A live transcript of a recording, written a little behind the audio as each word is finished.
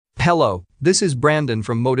Hello, this is Brandon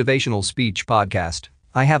from Motivational Speech Podcast.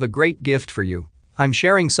 I have a great gift for you. I'm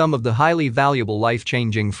sharing some of the highly valuable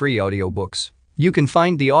life-changing free audiobooks. You can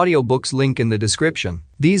find the audiobooks link in the description.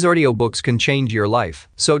 These audiobooks can change your life,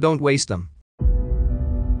 so don't waste them.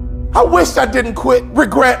 I wish I didn't quit.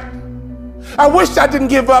 Regret. I wish I didn't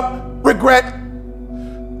give up. Regret.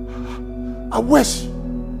 I wish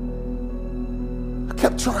I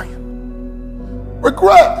kept trying.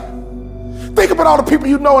 Regret. Think about all the people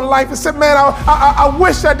you know in life and said, man, I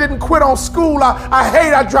wish I didn't quit on school. I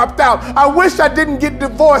hate I dropped out. I wish I didn't get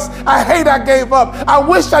divorced. I hate I gave up. I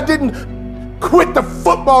wish I didn't quit the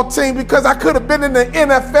football team because I could have been in the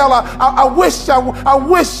NFL. I wish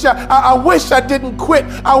I didn't quit.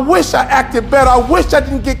 I wish I acted better. I wish I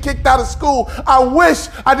didn't get kicked out of school. I wish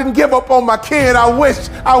I didn't give up on my kid. I wish.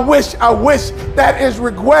 That is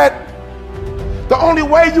regret. The only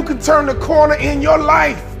way you can turn the corner in your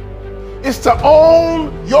life is to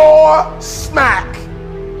own your smack.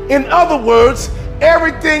 In other words,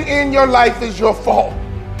 everything in your life is your fault.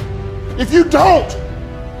 If you don't,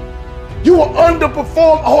 you will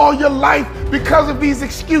underperform all your life because of these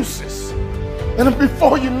excuses. And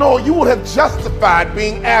before you know it, you would have justified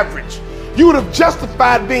being average. You would have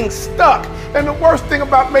justified being stuck. And the worst thing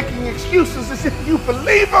about making excuses is if you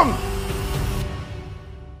believe them.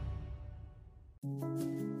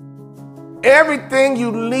 Everything you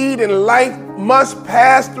lead in life must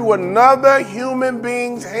pass through another human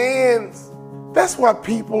being's hands. That's why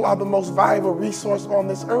people are the most valuable resource on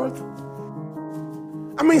this earth.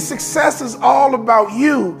 I mean, success is all about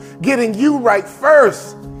you, getting you right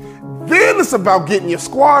first. Then it's about getting your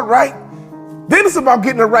squad right. Then it's about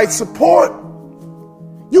getting the right support.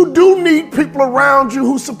 You do need people around you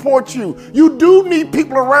who support you. You do need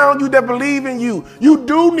people around you that believe in you. You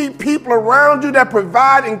do need people around you that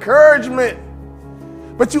provide encouragement.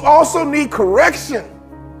 But you also need correction.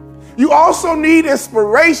 You also need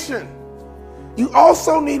inspiration. You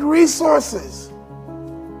also need resources.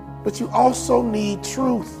 But you also need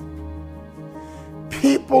truth.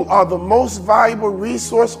 People are the most valuable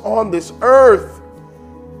resource on this earth.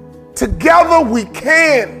 Together we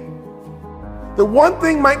can. The one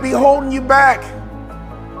thing might be holding you back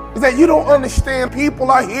is that you don't understand people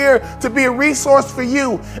are here to be a resource for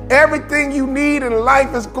you. Everything you need in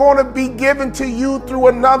life is going to be given to you through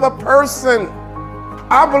another person.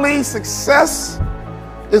 I believe success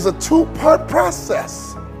is a two-part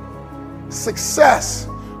process. Success,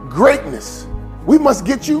 greatness. We must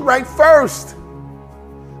get you right first.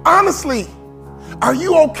 Honestly, are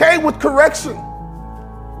you okay with correction?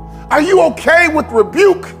 Are you okay with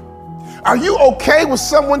rebuke? Are you okay with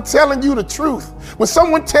someone telling you the truth? When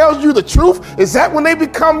someone tells you the truth, is that when they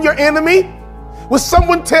become your enemy? When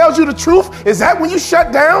someone tells you the truth, is that when you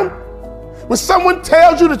shut down? When someone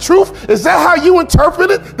tells you the truth, is that how you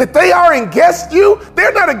interpret it? That they are against you?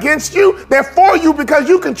 They're not against you. They're for you because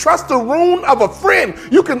you can trust the rune of a friend.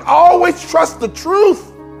 You can always trust the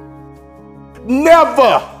truth.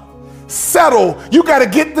 Never settle. You got to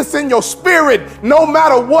get this in your spirit no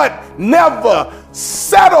matter what. Never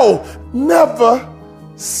settle. Never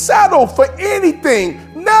settle for anything.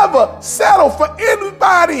 Never settle for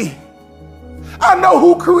anybody. I know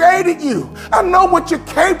who created you. I know what you're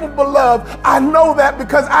capable of. I know that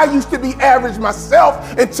because I used to be average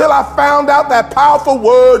myself until I found out that powerful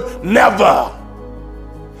word, never.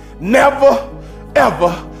 Never,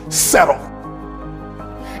 ever settle.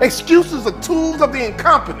 Excuses are tools of the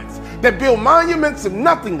incompetence that build monuments of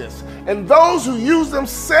nothingness, and those who use them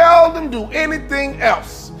seldom do anything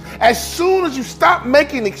else. As soon as you stop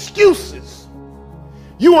making excuses,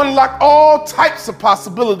 you unlock all types of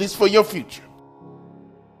possibilities for your future.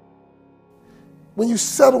 When you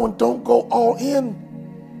settle and don't go all in,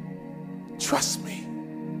 trust me,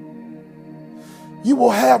 you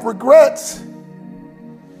will have regrets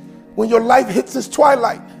when your life hits its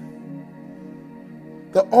twilight.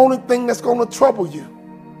 The only thing that's going to trouble you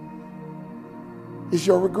is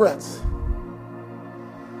your regrets.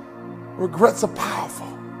 Regrets are powerful.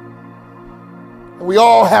 And we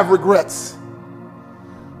all have regrets.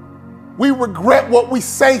 We regret what we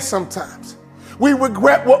say sometimes. We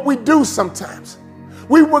regret what we do sometimes.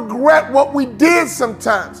 We regret what we did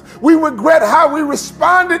sometimes. We regret how we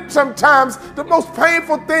responded sometimes. The most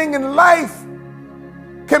painful thing in life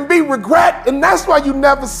can be regret, and that's why you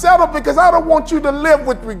never settle, because I don't want you to live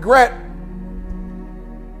with regret.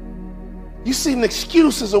 You see, an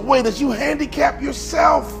excuse is a way that you handicap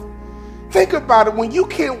yourself. Think about it. When you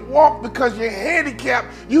can't walk because you're handicapped,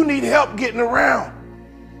 you need help getting around.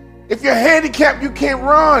 If you're handicapped, you can't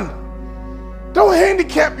run. Don't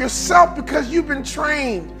handicap yourself because you've been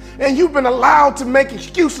trained and you've been allowed to make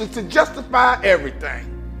excuses to justify everything.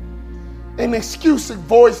 An excuse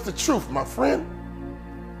avoids the truth, my friend.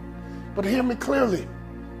 But hear me clearly.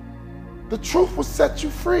 The truth will set you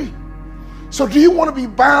free. So do you want to be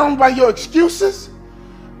bound by your excuses?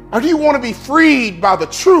 Or do you want to be freed by the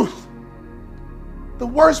truth? The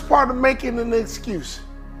worst part of making an excuse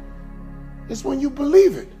is when you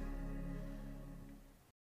believe it.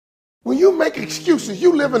 When you make excuses,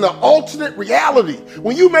 you live in an alternate reality.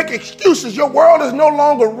 When you make excuses, your world is no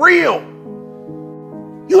longer real.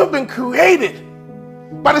 You have been created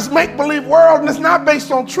by this make-believe world, and it's not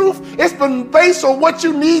based on truth. It's been based on what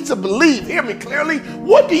you need to believe. Hear me clearly.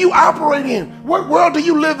 What do you operate in? What world do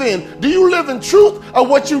you live in? Do you live in truth or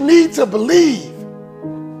what you need to believe?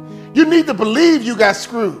 You need to believe you got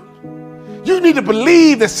screwed. You need to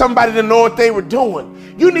believe that somebody didn't know what they were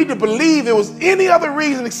doing. You need to believe it was any other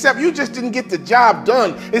reason except you just didn't get the job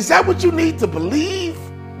done. Is that what you need to believe?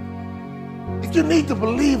 If you need to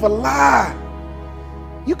believe a lie,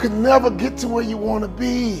 you can never get to where you want to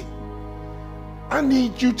be. I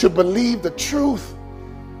need you to believe the truth.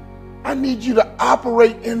 I need you to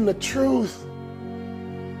operate in the truth.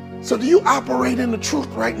 So do you operate in the truth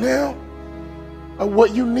right now? Or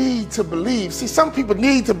what you need to believe? See, some people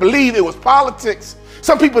need to believe it was politics.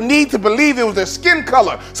 Some people need to believe it was their skin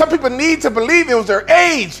color. Some people need to believe it was their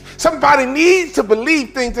age. Somebody needs to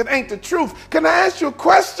believe things that ain't the truth. Can I ask you a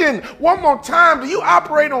question one more time? Do you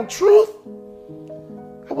operate on truth?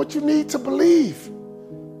 Or what you need to believe?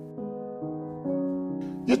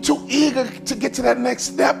 You're too eager to get to that next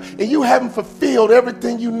step, and you haven't fulfilled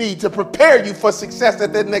everything you need to prepare you for success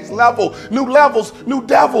at that next level. New levels, new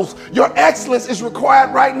devils. Your excellence is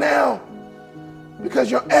required right now, because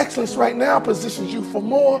your excellence right now positions you for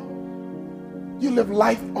more. You live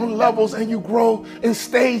life on levels and you grow in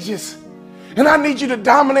stages. And I need you to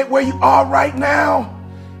dominate where you are right now.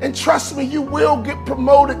 And trust me, you will get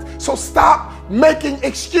promoted. So stop making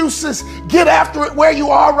excuses. Get after it where you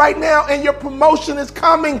are right now, and your promotion is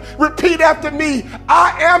coming. Repeat after me.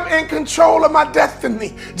 I am in control of my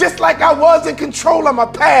destiny, just like I was in control of my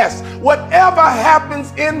past. Whatever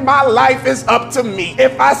happens in my life is up to me.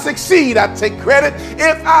 If I succeed, I take credit.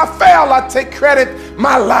 If I fail, I take credit.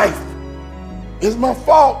 My life is my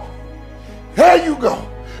fault. There you go.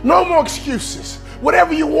 No more excuses.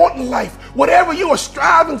 Whatever you want in life, whatever you are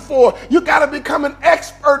striving for, you got to become an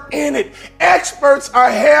expert in it. Experts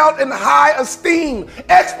are held in high esteem.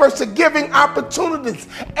 Experts are giving opportunities.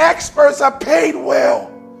 Experts are paid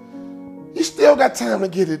well. You still got time to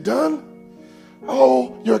get it done.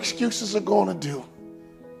 All your excuses are going to do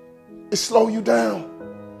is slow you down.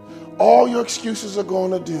 All your excuses are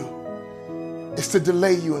going to do is to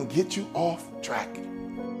delay you and get you off track.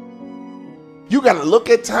 You got to look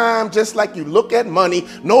at time just like you look at money.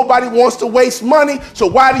 Nobody wants to waste money, so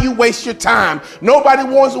why do you waste your time? Nobody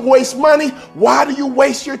wants to waste money. Why do you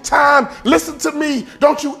waste your time? Listen to me.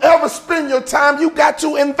 Don't you ever spend your time. You got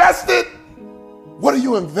to invest it. What are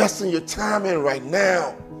you investing your time in right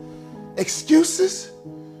now? Excuses?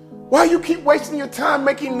 Why you keep wasting your time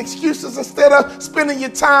making excuses instead of spending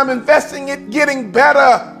your time investing it, getting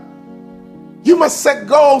better? You must set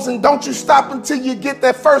goals, and don't you stop until you get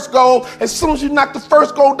that first goal. As soon as you knock the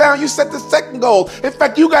first goal down, you set the second goal. In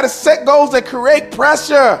fact, you got to set goals that create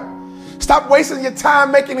pressure. Stop wasting your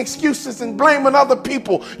time making excuses and blaming other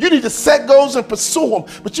people. You need to set goals and pursue them,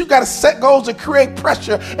 but you got to set goals that create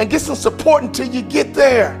pressure and get some support until you get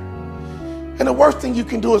there. And the worst thing you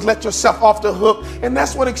can do is let yourself off the hook. And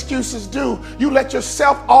that's what excuses do. You let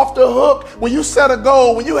yourself off the hook. When you set a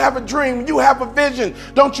goal, when you have a dream, when you have a vision,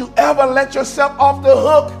 don't you ever let yourself off the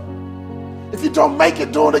hook. If you don't make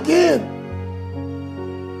it, do it again.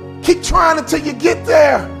 Keep trying until you get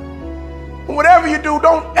there. And whatever you do,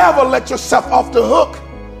 don't ever let yourself off the hook.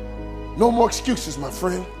 No more excuses, my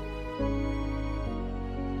friend.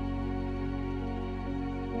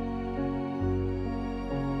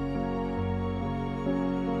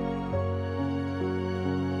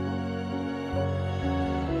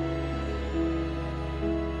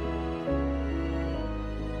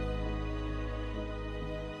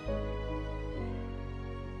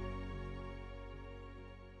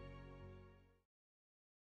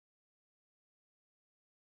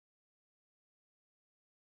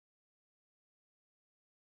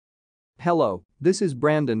 Hello, this is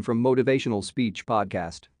Brandon from Motivational Speech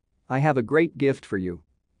Podcast. I have a great gift for you.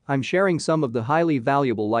 I'm sharing some of the highly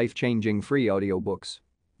valuable life-changing free audiobooks.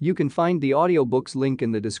 You can find the audiobooks link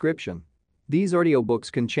in the description. These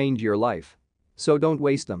audiobooks can change your life. So don't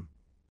waste them.